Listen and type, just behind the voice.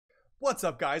What's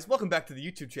up, guys? Welcome back to the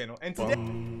YouTube channel, and today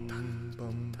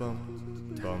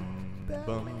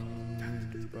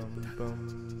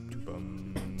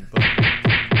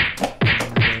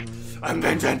I'm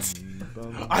vengeance!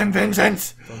 I'm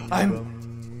vengeance!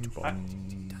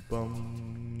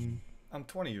 I'm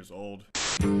 20 years old.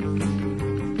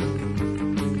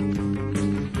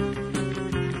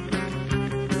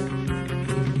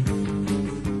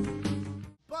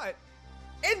 But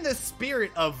in the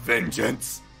spirit of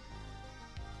vengeance,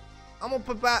 I'm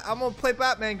gonna play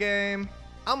Batman game.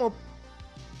 I'm gonna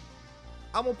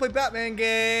play Batman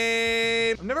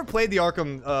game. I've never played the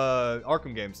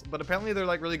Arkham games, but apparently they're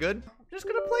like really good. I'm just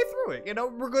gonna play through it. You know,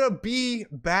 we're gonna be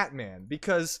Batman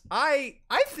because I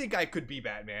think I could be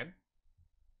Batman.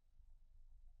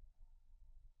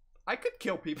 I could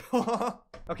kill people.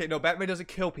 Okay, no, Batman doesn't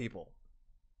kill people.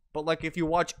 But like if you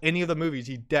watch any of the movies,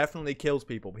 he definitely kills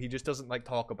people, but he just doesn't like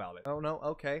talk about it. Oh no,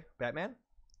 okay. Batman?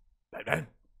 Batman.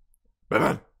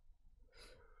 Batman.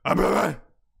 I'm Batman.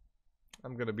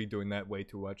 I'm gonna be doing that way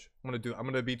too much. I'm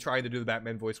gonna be trying to do the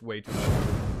Batman voice way too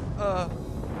much.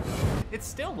 It's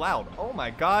still loud. Oh my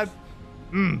god.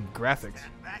 Graphics.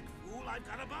 Stand back, fool, I've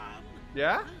got a bomb.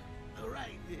 Yeah? All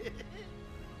right.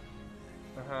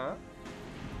 Uh-huh.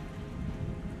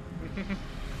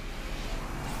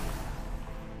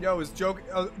 Yo, is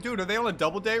Joker dude, are they on a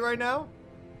double date right now?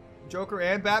 Joker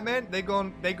and Batman? They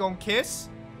gon' kiss?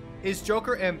 Is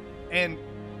Joker and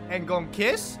gon'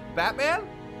 kiss Batman?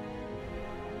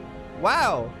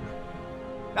 Wow.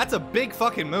 That's a big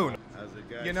fucking moon.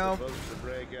 You know,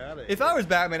 if I was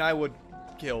Batman, I would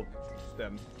kill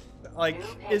them. Like,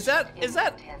 is that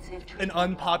an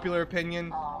unpopular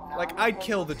opinion? Like, I'd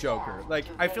kill the Joker. Like,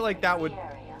 I feel like that would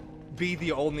be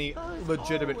the only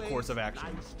legitimate course of action.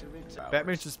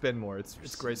 Batman should spend more.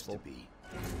 It's graceful.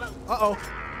 Uh-oh.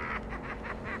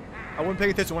 I wasn't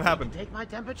paying attention. What happened? Take my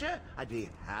temperature? I'd be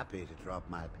happy to drop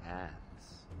my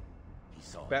pants.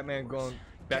 Batman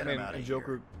and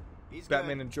Joker.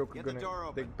 Batman and Joker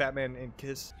gonna Batman and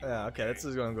kiss. Okay, this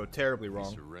is gonna go terribly wrong.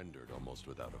 He surrendered almost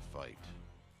without a fight.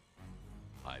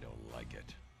 I don't like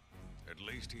it. At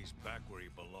least he's back where he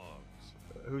belongs.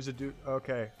 Who's a dude?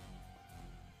 Okay.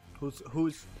 Who's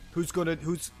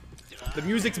the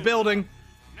music's building.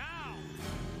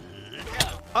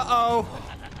 Uh-oh.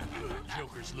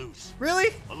 Joker's loose.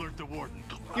 Really? Alert the warden.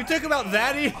 You took him out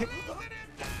that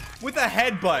with a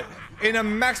headbutt in a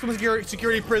maximum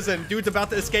security prison. Dude's about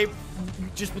to escape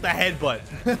just with a headbutt.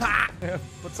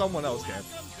 But someone else can.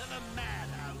 Welcome to the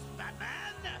madhouse,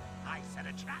 Batman. I set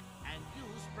a trap and you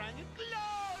sprang it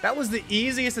close. That was the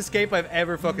easiest escape I've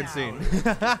ever fucking seen.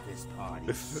 This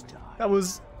party started. That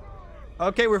was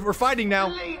okay. We're fighting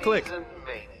now. Click.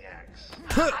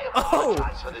 Oh,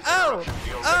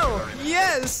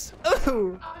 yes.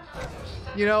 Oh.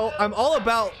 You know, I'm all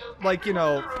about, like, you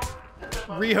know,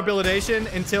 rehabilitation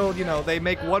until, you know, they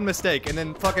make one mistake and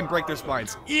then fucking break their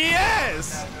spines.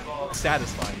 Yes!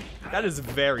 Satisfying. That is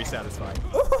very satisfying.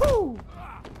 Ooh.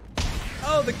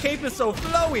 Oh, the cape is so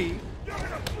flowy.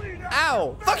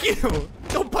 Ow. Fuck you.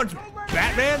 Don't punch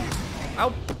Batman.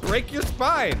 I'll break your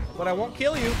spine, but I won't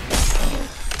kill you.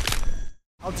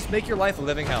 I'll just make your life a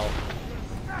living hell.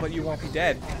 But you won't be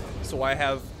dead, so I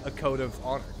have a code of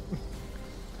honor.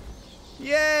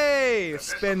 Yay!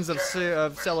 Spins of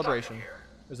celebration.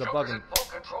 There's a bug in.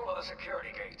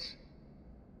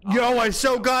 Yo, I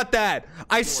so got that!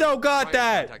 I so got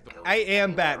that! I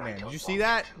am Batman. Did you see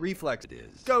that? Reflex.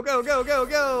 Go, go, go, go,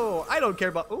 go! I don't care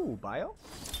about. Ooh, bio?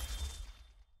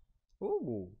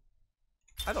 Ooh.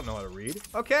 I don't know how to read.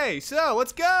 Okay, so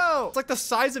let's go! It's like the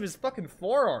size of his fucking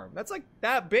forearm. That's like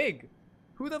that big.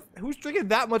 Who's drinking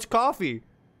that much coffee?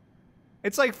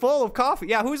 It's like full of coffee.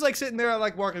 Yeah, who's like sitting there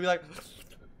like working and be like,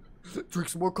 drink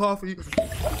some more coffee.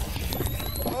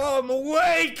 Oh, I'm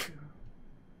awake!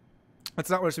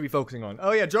 That's not what I should be focusing on.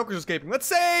 Oh yeah, Joker's escaping. Let's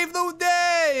save the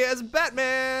day as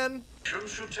Batman!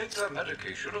 Patients should take their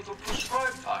medication at the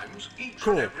prescribed times each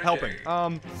Cool, and every helping. day.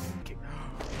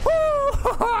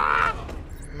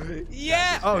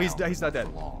 Yeah! Oh, he's not dead.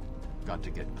 Got to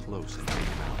get close and take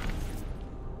him out.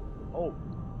 Oh,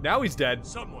 now he's dead.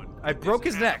 Someone. I broke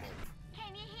his neck.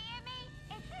 Can you hear me?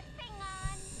 Is this thing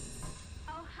on?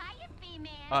 Oh, hiya,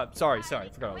 B-Man. Sorry, I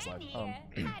forgot I was live.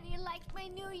 How do you like my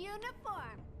new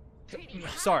uniform?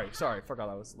 Sorry, forgot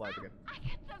I was live again.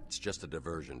 It's just a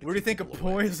diversion. What do you think of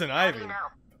Poison Ivy?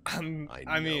 I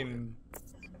mean,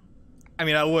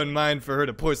 I wouldn't mind for her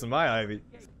to poison my Ivy.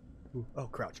 Ooh, oh,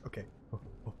 crouch. Okay.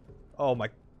 Oh my.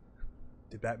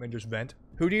 Did Batman just vent?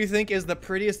 Who do you think is the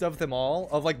prettiest of them all?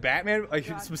 Of like Batman, like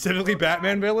specifically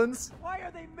Batman villains? Why are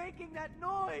they making that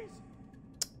noise?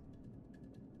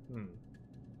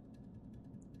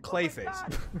 play phase.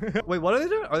 Wait, what are they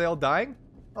doing? Are they all dying?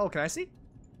 Oh, can I see?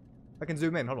 I can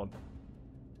zoom in. Hold on.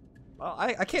 Oh,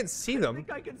 I can't see them. I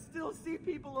think I can still see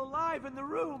people alive in the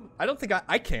room. I don't think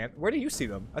I can't. Where do you see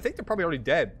them? I think they're probably already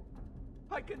dead.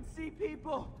 I can see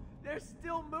people. They're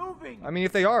still moving. I mean,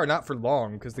 if they are, not for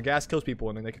long, because the gas kills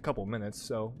people in like a couple of minutes,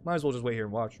 so might as well just wait here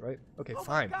and watch, right? Okay, Oh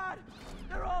fine. my God,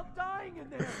 they're all dying in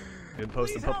there. And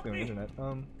post and Please put help on the me. internet.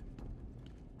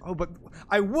 Oh, but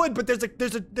I would, but there's a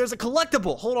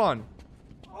collectible. Hold on.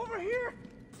 Over here,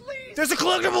 please. There's a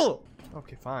collectible.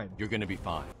 Okay, fine. You're gonna be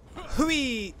fine.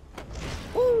 Hui.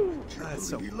 Woo. That's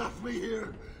so. He left me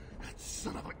here. That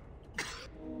son of a...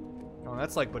 Oh,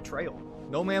 that's like betrayal.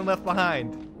 No man left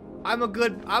behind. I'm a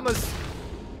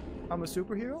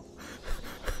superhero?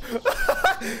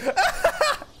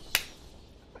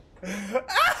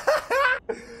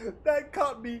 That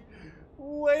caught me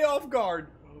way off guard.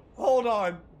 Hold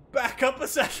on. Back up a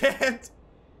second.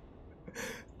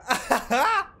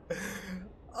 Oh,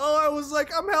 I was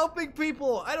like, I'm helping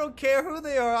people. I don't care who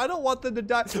they are. I don't want them to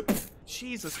die.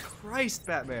 Jesus Christ,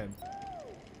 Batman.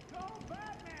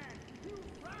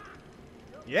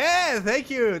 Yeah, thank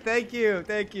you, thank you,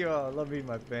 thank you. Oh, I love meeting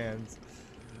my fans.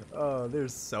 Oh,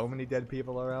 there's so many dead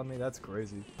people around me. That's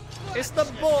crazy. It's the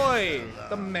boy,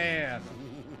 the man.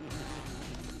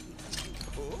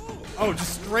 Oh,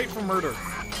 just straight for murder.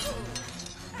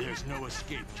 There's no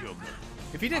escape, Joker.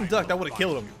 If he didn't duck, that would have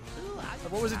killed him.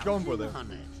 What was it going for there?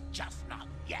 Just not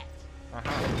yet.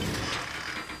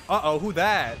 Uh-oh, who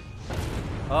that?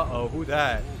 Uh-oh, who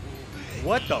that?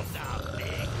 What the f-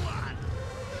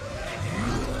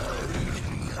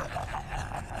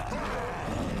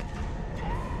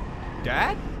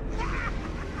 Dad?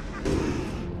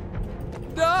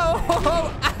 No!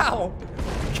 Ow!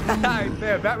 God,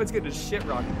 man, Batman's getting his shit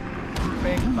rocked.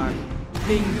 Bing bang.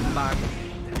 Bing bang.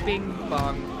 Bing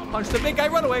bong. Punch the big guy,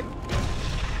 run away!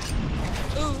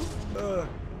 Ooh.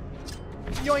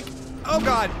 Yoink. Oh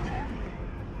god.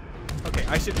 Okay,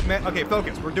 I should, man, okay,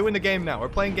 focus. We're doing the game now. We're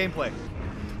playing gameplay.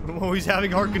 Oh, he's having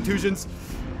heart contusions.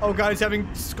 Oh god, he's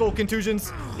having skull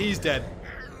contusions. He's dead.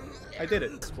 I did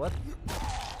it. What?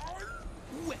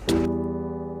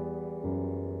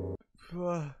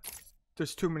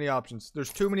 There's too many options.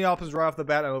 There's too many options right off the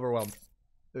bat. I'm overwhelmed.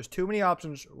 There's too many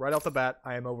options right off the bat.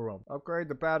 I am overwhelmed. Upgrade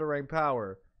the batarang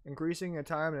power. Increasing the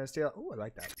time and stay. Oh, I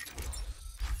like that.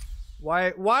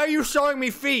 Why are you showing me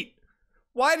feet?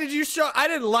 Why did you show? I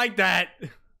didn't like that.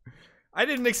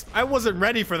 I wasn't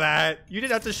ready for that. You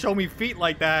didn't have to show me feet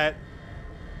like that.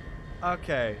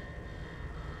 Okay.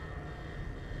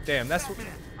 Damn, that's what.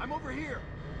 I'm over here.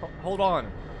 Hold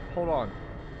on. Hold on.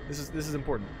 This is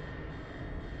important.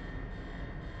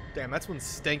 Damn, that's one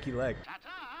stanky leg.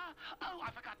 Ta-ta! Oh, I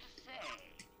forgot to say.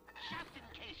 Just in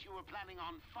case you were planning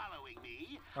on following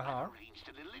me, I've arranged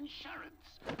a little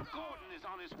insurance. Gordon is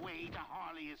on his way to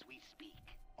Harley as we speak.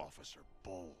 Officer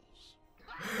Bowles.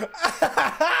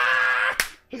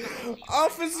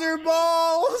 Officer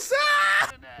Balls!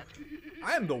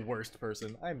 I am the worst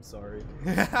person. I'm sorry.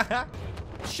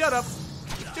 Shut up.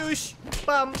 Douche.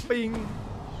 Bumping.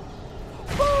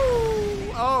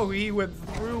 Woo! Oh, he went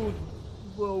through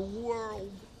the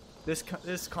world.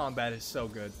 This combat is so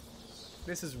good.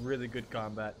 This is really good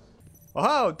combat.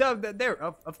 Oh, there,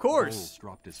 of course. Bowles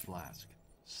dropped his flask.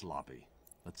 Sloppy.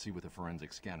 Let's see what the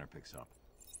forensic scanner picks up.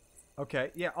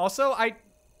 Okay. Yeah. Also,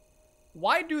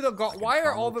 why do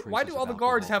all the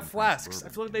guards have flasks? I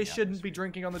feel like they shouldn't be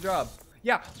drinking on the job.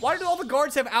 Yeah. Why do all the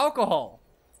guards have alcohol?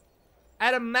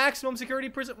 At a maximum security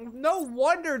prison. No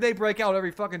wonder they break out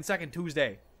every fucking second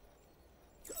Tuesday.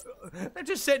 They're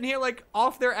just sitting here like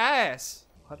off their ass.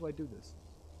 How do I do this?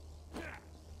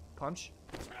 Punch?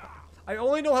 I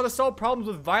only know how to solve problems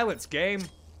with violence, game.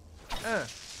 I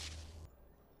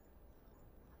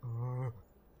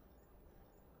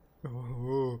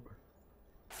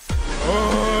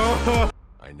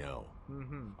know.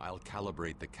 I'll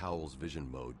calibrate the cowl's vision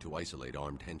mode to isolate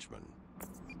armed henchmen.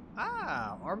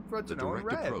 Ah, armed threats The and no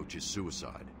direct red. approach is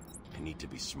suicide. I need to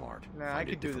be smart. Nah, Find I a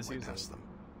could do different this way easily. past them.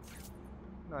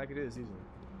 No, I could do this easily.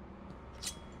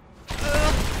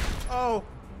 Oh!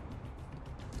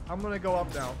 I'm gonna go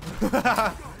up now.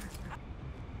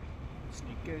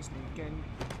 Sneaking, sneaking.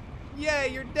 Yay,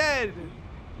 you're dead!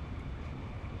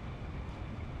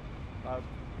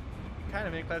 Kind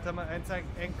of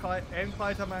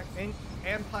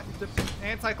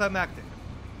anticlimactic.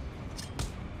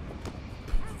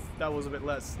 That was a bit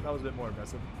less. That was a bit more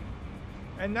impressive.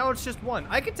 And now it's just one.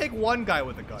 I can take one guy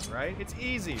with a gun, right? It's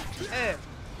easy.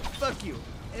 Fuck you.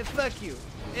 Fuck you.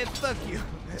 Fuck you.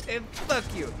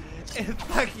 Fuck you.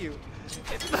 Fuck you.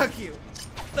 Fuck you.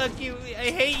 Fuck you. I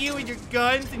hate you and your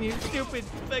guns and your stupid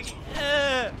fucking.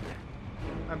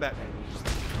 I'm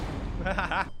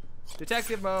Batman.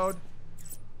 Detective mode.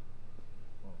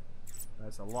 Oh,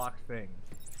 that's a locked thing.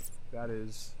 That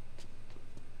is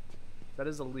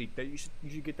a leak. That you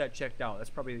should get that checked out. That's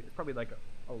probably like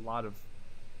a lot of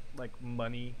like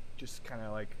money, just kind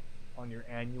of like on your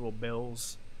annual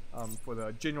bills, for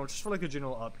the general, just for like the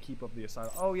general upkeep of the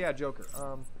asylum. Oh yeah, Joker.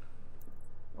 Oh,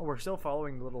 we're still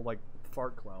following the little like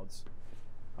fart clouds.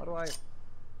 How do I?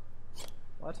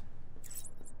 What?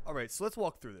 All right, so let's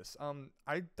walk through this.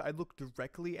 I looked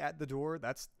directly at the door.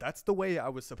 That's the way I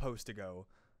was supposed to go.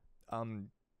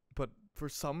 But for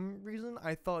some reason,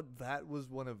 I thought that was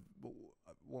one of.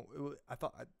 I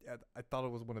thought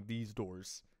it was one of these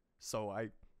doors. So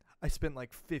I spent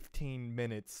like 15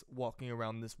 minutes walking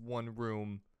around this one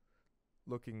room,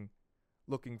 looking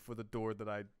for the door that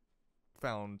I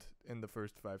found in the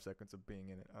first 5 seconds of being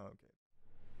in it. Oh, okay.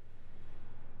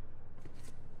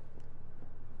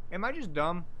 Am I just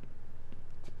dumb?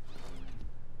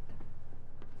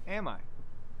 Am I?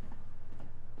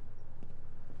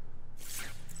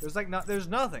 There's like there's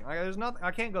nothing. Like there's nothing.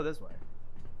 I can't go this way.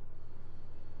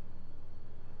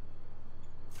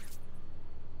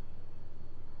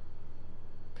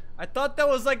 I thought that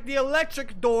was like the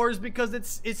electric doors because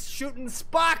it's shooting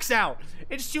sparks out.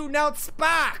 It's shooting out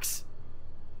sparks.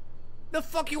 The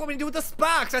fuck you want me to do with the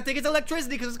sparks? I think it's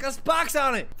electricity because it's got sparks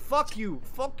on it. Fuck you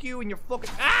and your fucking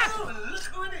Oh, look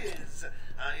who it is.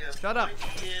 Shut up.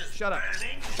 Shut up.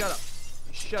 Shut up.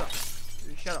 Shut up.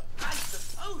 Shut up. I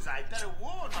suppose I better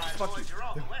warn my boys you're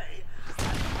on the way.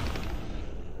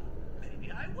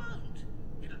 Maybe I won't.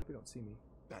 They don't see me.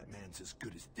 Batman's as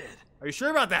good as dead. Are you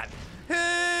sure about that?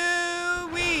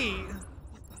 Hoo-wee!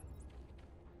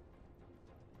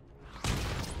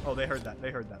 Oh, they heard that. They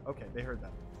heard that. Okay, they heard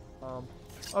that.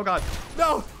 Oh god.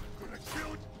 No!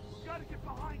 Gotta get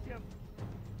behind him.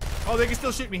 Oh, they can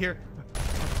still shoot me here.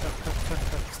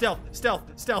 Stealth, stealth,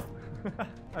 stealth.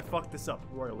 I fucked this up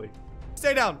royally.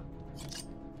 Stay down.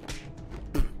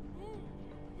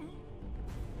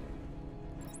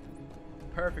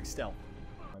 Perfect stealth.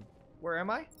 Where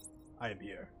am I? I am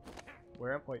here.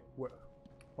 Where am? Wait. Where?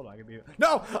 Hold on. I can be here.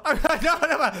 No! No!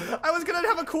 I was gonna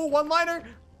have a cool one-liner.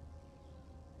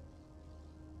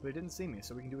 But they didn't see me,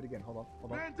 so we can do it again. Hold on.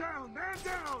 Hold on. Man down! Man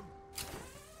down!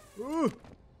 Ooh!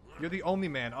 You're the only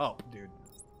man. Oh, dude.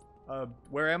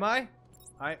 Where am I?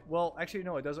 Well, actually,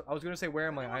 no, it doesn't. I was gonna say, where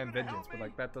am I? I am vengeance, but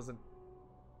like that doesn't.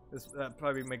 That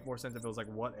probably make more sense if it was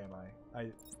like, what am I?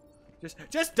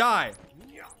 Just die.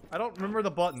 I don't remember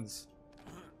the buttons.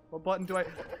 What button do I?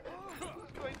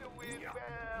 Going to win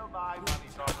well, my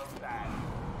money's on the back.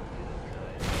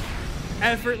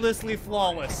 Effortlessly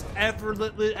flawless.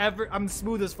 I'm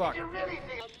smooth as fuck.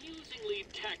 Amusingly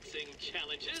taxing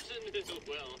challenges, and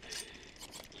well,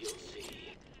 you'll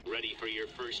see. Ready for your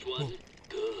first one?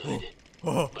 Good.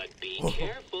 But be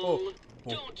careful.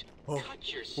 Don't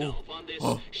cut yourself on this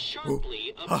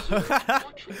sharply observed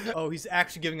portrait. Oh, he's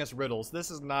actually giving us riddles. This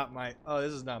is not my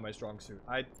strong suit.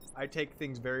 I take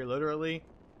things very literally.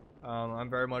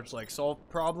 I'm very much like solve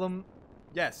problem.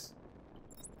 Yes.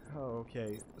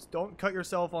 Okay. Don't cut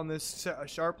yourself on this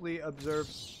sharply observed.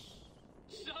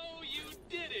 So you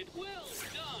did it. Well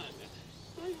done.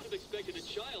 I would have expected a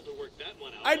child to work that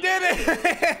one out. I did it.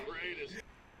 Greatest.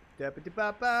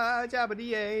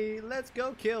 Let's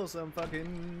go kill some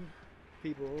fucking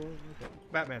people. Okay.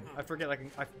 Batman. I forget.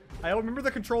 I'll remember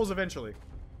the controls eventually.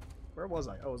 Where was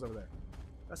I? Oh, it was over there.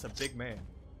 That's a big man.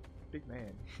 Big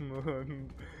man.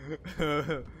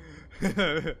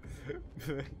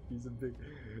 He's a big.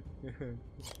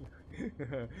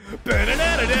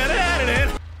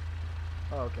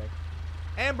 Oh, okay.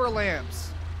 Amber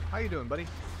lamps. How you doing, buddy?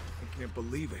 I can't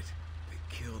believe it. They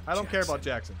killed I don't care about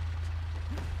Jackson.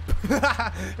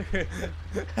 I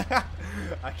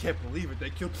can't believe it.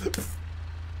 They killed.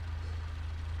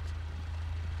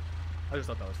 I just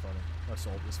thought that was funny.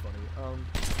 Assault was funny.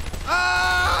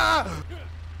 Ah!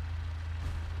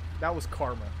 That was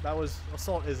karma. That was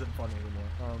assault isn't funny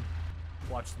anymore.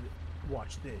 Watch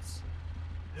this.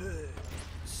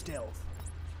 Stealth.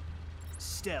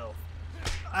 Stealth.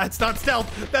 That's not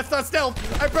stealth. That's not stealth.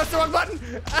 I pressed the wrong button.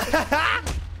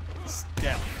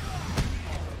 Stealth.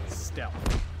 Stealth.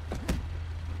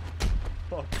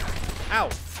 Fuck. Ow.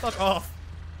 Fuck off.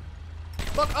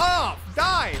 Fuck off.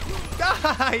 Die.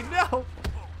 Die. No.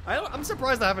 I'm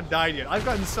surprised I haven't died yet. I've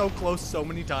gotten so close so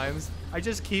many times. I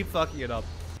just keep fucking it up.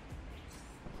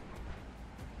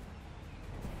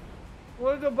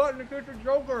 Where's the button to kiss the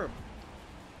Joker?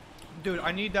 Dude,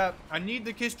 I need that. I need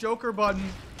the kiss Joker button.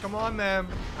 Come on, man.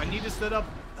 I need to set up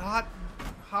hot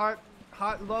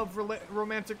love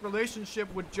romantic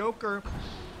relationship with Joker.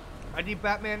 I need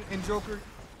Batman and Joker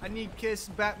I need Kiss,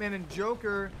 Batman, and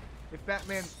Joker. If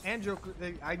Batman and Joker,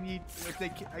 they couldn't.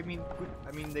 I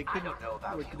don't know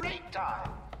about you. Take time.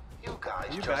 You guys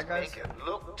you just bad guys? make it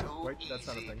look too Wait, easy. that's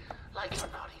not a thing. Like you're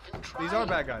not even trying. These are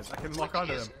bad guys. I can lock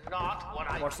onto them. Not what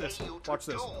I Watch pay this. you to Watch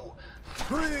this. do.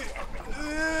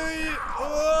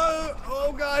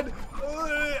 Oh god.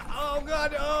 Oh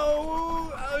god.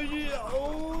 Oh.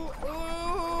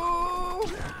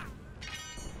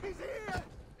 He's here.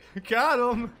 Got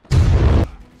him.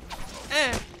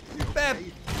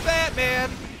 Batman.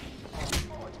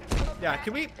 Yeah,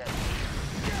 can we?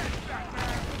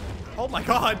 Oh my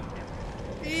god.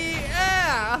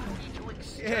 Yeah.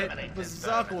 Get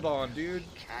bazzuckled on, dude.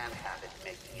 Can't have it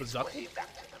make its Bazzuckled? way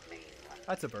back to the mainland.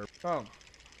 That's a burp. Oh.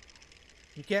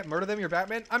 You can't murder them, you're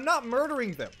Batman? I'm not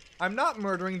murdering them. I'm not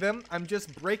murdering them. I'm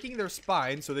just breaking their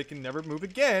spine so they can never move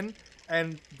again,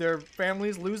 and their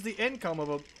families lose the income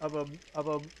of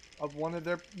one of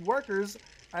their workers,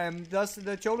 and thus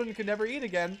the children can never eat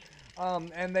again.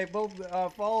 And they both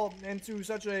fall into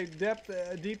such a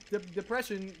deep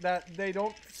depression that they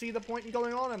don't see the point in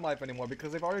going on in life anymore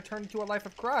because they've already turned into a life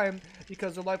of crime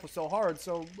because their life was so hard.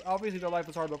 So obviously their life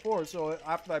was hard before. So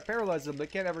after I paralyze them, they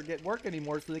can't ever get work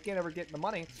anymore. So they can't ever get the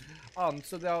money.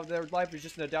 So now their life is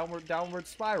just in a downward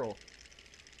spiral.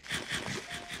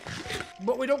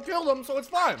 But we don't kill them, so it's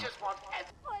fine. Puddin',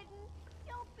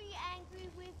 don't be angry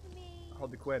with me.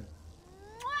 Harley Quinn.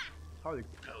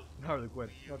 Harley Quinn.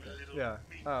 Okay. Yeah.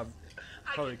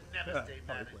 Harley Quinn.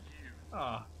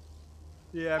 Ah.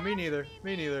 Yeah, me neither.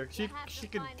 Me neither. She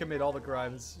could commit all the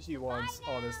crimes she wants,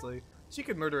 honestly. She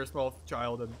could murder a small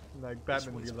child and like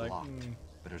Batman would be like,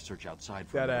 better search outside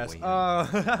for that ass.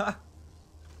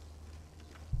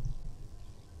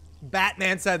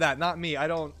 Batman said that, not me. I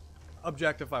don't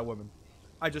objectify women.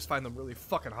 I just find them really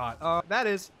fucking hot. That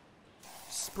is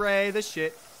spray the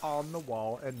shit on the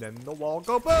wall and then the wall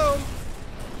go boom.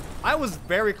 I was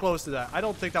very close to that. I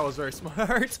don't think that was very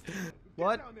smart.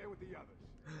 What? Down there with the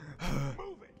others.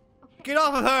 Move it. Get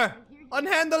off of her!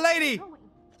 Unhand the lady!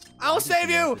 I'll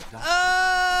save you!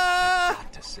 Ah!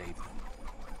 to save them.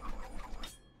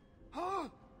 Huh?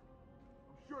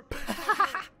 Sure.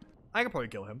 I can probably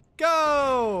kill him.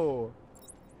 Go!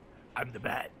 I'm the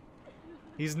bat.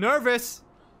 He's nervous.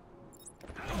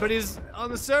 But he's on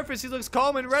the surface, he looks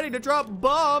calm and ready to drop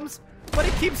bombs. But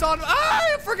he keeps on.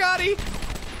 Ah! I forgot he.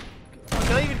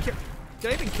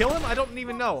 Did I even kill him? I don't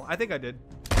even know. I think I did.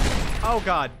 Oh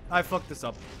god, I fucked this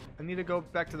up. I need to go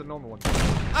back to the normal one.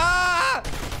 Ah!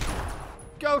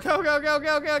 Go, go, go, go,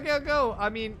 go, go, go, go. I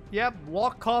mean, yep,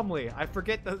 walk calmly. I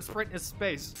forget the sprint is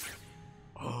space.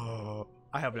 Oh,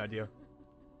 I have an idea.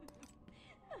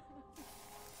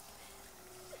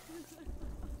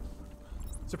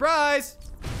 Surprise!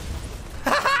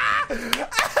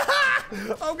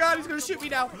 Oh god, he's gonna shoot me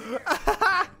now.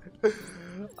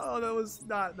 Oh, that was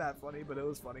not that funny, but it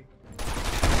was funny.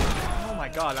 Oh my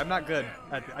god, I'm not good.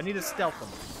 I need to stealth them.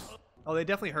 Oh, they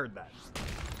definitely heard that.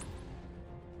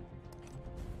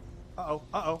 Uh-oh,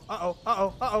 uh-oh, uh-oh,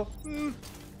 uh-oh, uh-oh. Mm.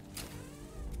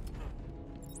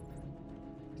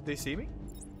 Did they see me?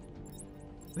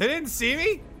 They didn't see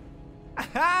me?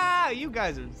 Ha! You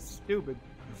guys are stupid.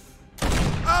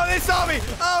 Oh, they saw me!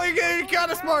 Oh, you're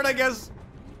kind of smart, I guess.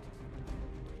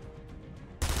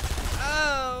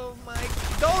 Oh my!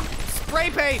 Don't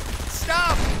spray paint!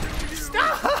 Stop!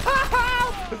 Stop!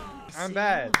 I'm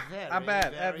bad. I'm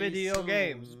bad at video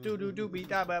games.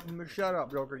 Shut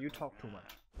up, Joker. You talk too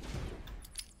much.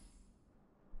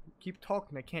 Keep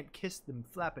talking. I can't kiss them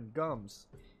flapping gums.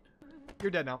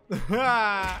 You're dead now.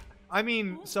 I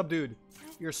mean, subdued.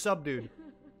 You're subdued.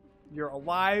 You're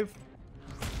alive.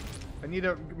 I need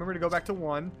to remember to go back to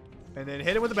 1, and then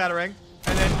hit it with a batarang,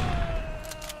 and then.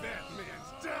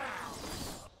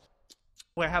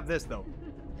 Well, I have this though.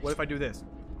 What if I do this?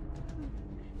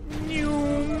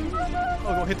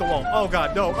 Oh, go hit the wall. Oh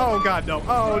god, no. Oh god, no.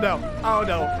 Oh no. Oh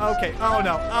no. Okay. Oh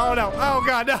no. Oh no. Oh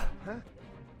god, no. Huh?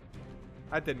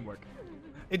 That didn't work.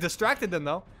 It distracted them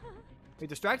though. It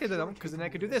distracted them because then I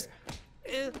could do this.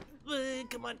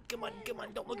 Come on, come on, come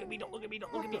on. Don't look at me. Don't look at me.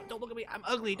 Don't look at me. Don't look at me. I'm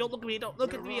ugly. Don't look at me. Don't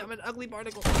look at me. I'm an ugly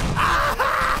barnacle.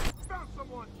 Ah! Found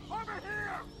someone. Over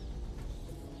here.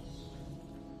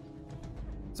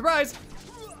 Surprise!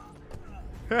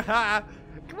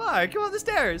 Come on, come up the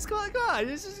stairs. Come on, come on.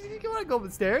 Come on, go up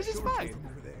the stairs. It's fine.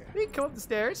 You can come up the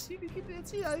stairs. You can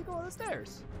see how you go up the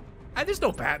stairs. And there's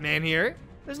no Batman here.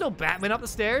 There's no Batman up the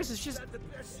stairs. It's just.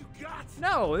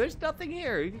 No, there's nothing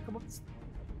here. You can come up the stairs.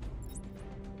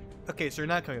 Okay, so you're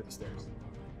not coming up the stairs.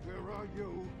 Where are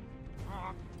you?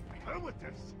 Hell with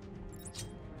this.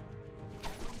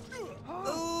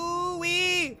 Ooh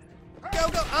wee! Go,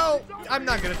 go! Oh, I'm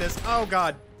not good at this. Oh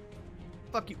god.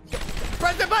 Fuck you.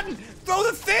 Press the button! Throw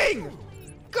the thing!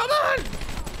 Come on!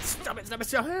 Stop it, stop it,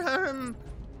 stop it.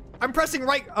 I'm pressing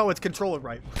right. Oh, it's controller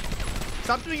right.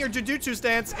 Stop doing your jujutsu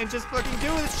stance and just fucking do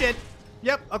this shit.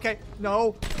 Yep, okay.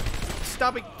 No.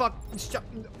 Stop it. Fuck. Stop.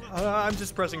 I'm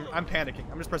just pressing. I'm panicking.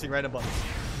 I'm just pressing random buttons.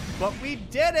 But we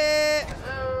did it!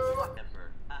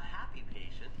 Remember, a happy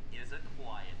patient is a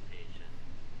quiet patient.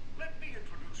 Let me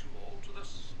introduce you all to the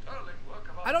sterling work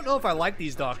of I don't know if I like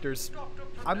these doctors.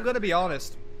 I'm gonna be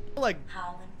honest. Like,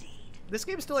 this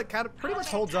game still like kind of pretty much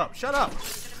holds up. Shut up.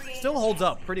 Still holds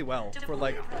up pretty well for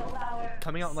like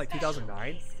coming out in like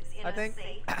 2009, I think.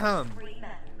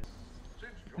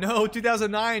 No,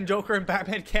 2009, Joker and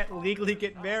Batman can't legally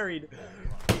get married.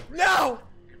 No!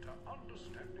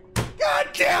 God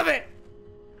damn it!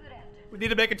 We need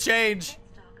to make a change.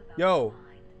 Yo,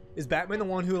 is Batman the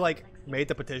one who like made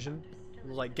the petition? It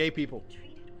was like, gay people,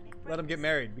 let them get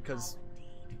married because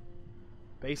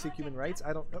basic human rights?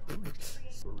 I don't know.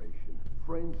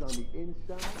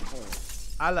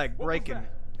 I like breaking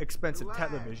expensive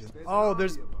television. Oh,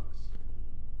 there's...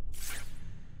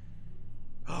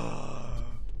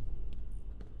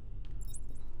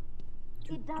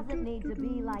 It doesn't need to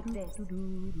be like this.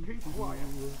 Keep quiet.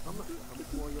 I'm not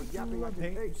for your yapping at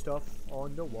painting stuff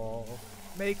on the wall.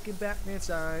 Making Batman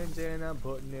signs and I'm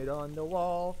putting it on the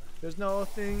wall. There's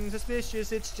nothing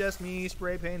suspicious, it's just me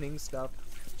spray painting stuff.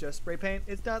 Just spray paint,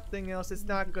 it's nothing else, it's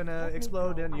not gonna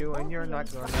explode on you and you're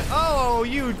not gonna... Oh,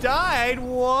 you died?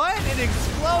 What? It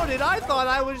exploded? I thought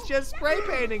I was just spray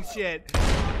painting shit.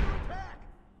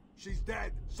 She's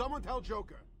dead. Someone tell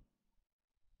Joker.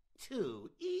 Too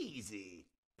easy.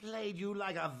 Played you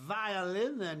like a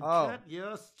violin and Oh. cut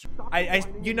your...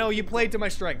 You know, you played to my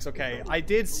strengths, okay? I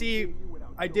did see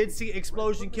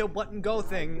explosion, kill, button, go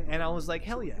thing, and I was like,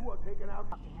 hell yeah.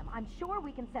 I'm sure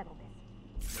we can settle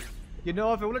this. You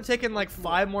know, if it would have taken like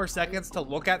 5 more seconds to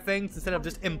look at things instead of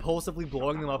just impulsively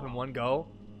blowing them up in one go,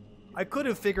 I could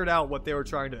have figured out what they were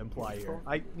trying to imply here.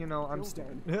 I'm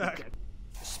stupid.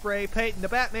 Spray painting the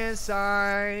Batman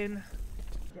sign.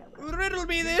 Riddle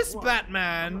me this,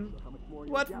 Batman.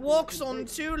 What walks on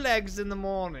 2 legs in the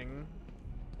morning?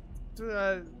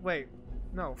 Wait.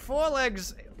 No, 4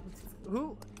 legs.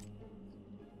 Who?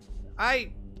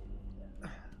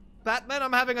 Batman,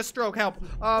 I'm having a stroke. Help.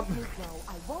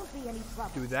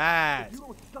 Do that.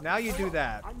 Now you do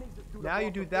that. Now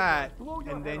you do that.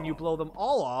 And then you blow them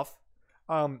all off.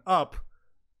 Up.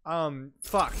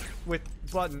 Fuck. With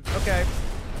button. Okay.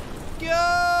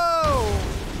 Go!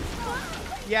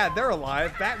 Yeah, they're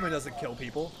alive. Batman doesn't kill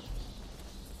people.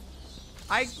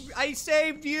 I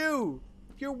saved you.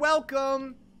 You're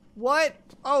welcome. What?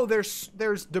 Oh, there's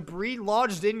debris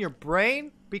lodged in your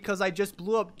brain because I just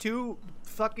blew up 2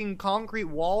 fucking concrete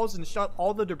walls and shot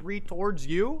all the debris towards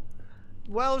you?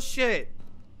 Well, shit.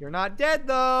 You're not dead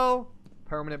though.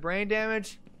 Permanent brain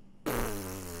damage.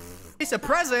 It's a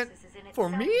present for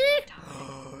me?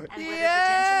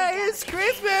 Yay! It's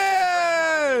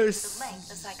Christmas!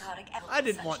 I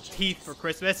didn't want teeth for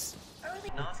Christmas.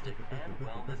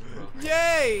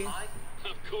 Yay!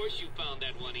 Of course you found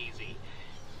that one easy.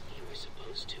 You were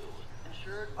supposed to.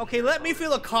 Okay, let me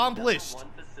feel accomplished,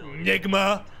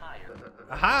 Enigma.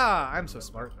 Aha! I'm so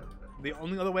smart. The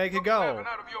only other way I could go.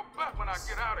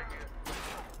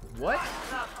 What?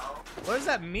 What does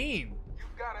that mean?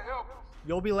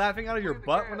 You'll be laughing out of your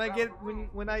butt when I get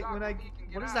when I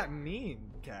what does that mean,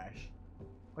 Cash?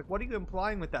 Like, what are you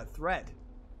implying with that threat?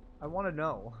 I want to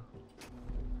know.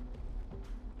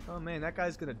 Oh man, that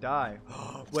guy's gonna die.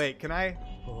 Wait, can I?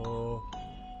 Oh.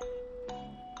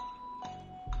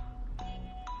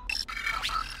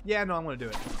 Yeah, no, I'm gonna do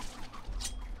it.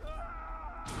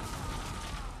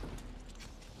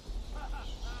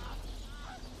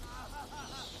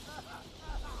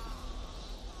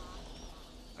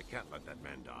 I can't let that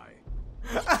man die.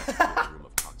 Room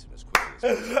of toxin as quickly as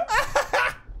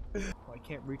possible. Oh, I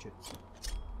can't reach it.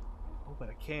 Oh, but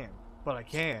I can. But I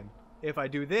can. If I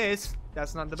do this,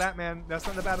 that's not the Batman. That's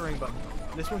not the Batarang button.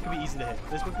 This one could be easy to hit.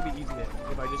 This one could be easy to hit.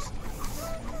 If I just...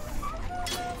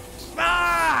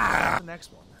 Ah! The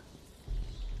next one.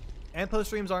 And post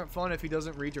streams aren't fun if he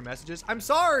doesn't read your messages. I'm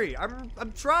sorry. I'm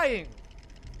trying.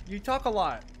 You talk a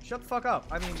lot. Shut the fuck up.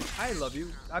 I mean, I love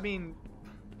you. I mean,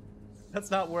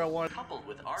 that's not where I want. Coupled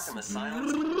with Arkham Asylum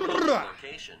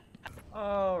location.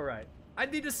 All right. I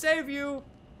need to save you.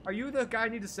 Are you the guy I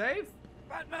need to save?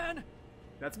 Batman!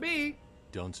 That's me.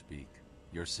 Don't speak.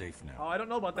 You're safe now. Oh, I don't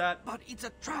know about that. But it's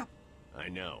a trap. I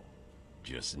know.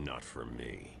 Just not for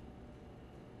me.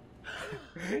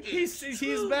 he's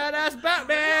badass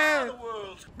Batman.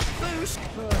 Boost.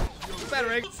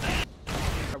 Batarang.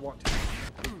 I want to.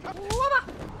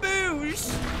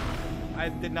 Boost. I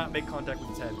did not make contact with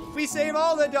his head. We save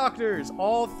all the doctors!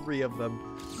 All 3 of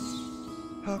them.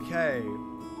 Okay.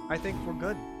 I think we're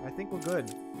good. I think we're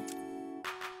good.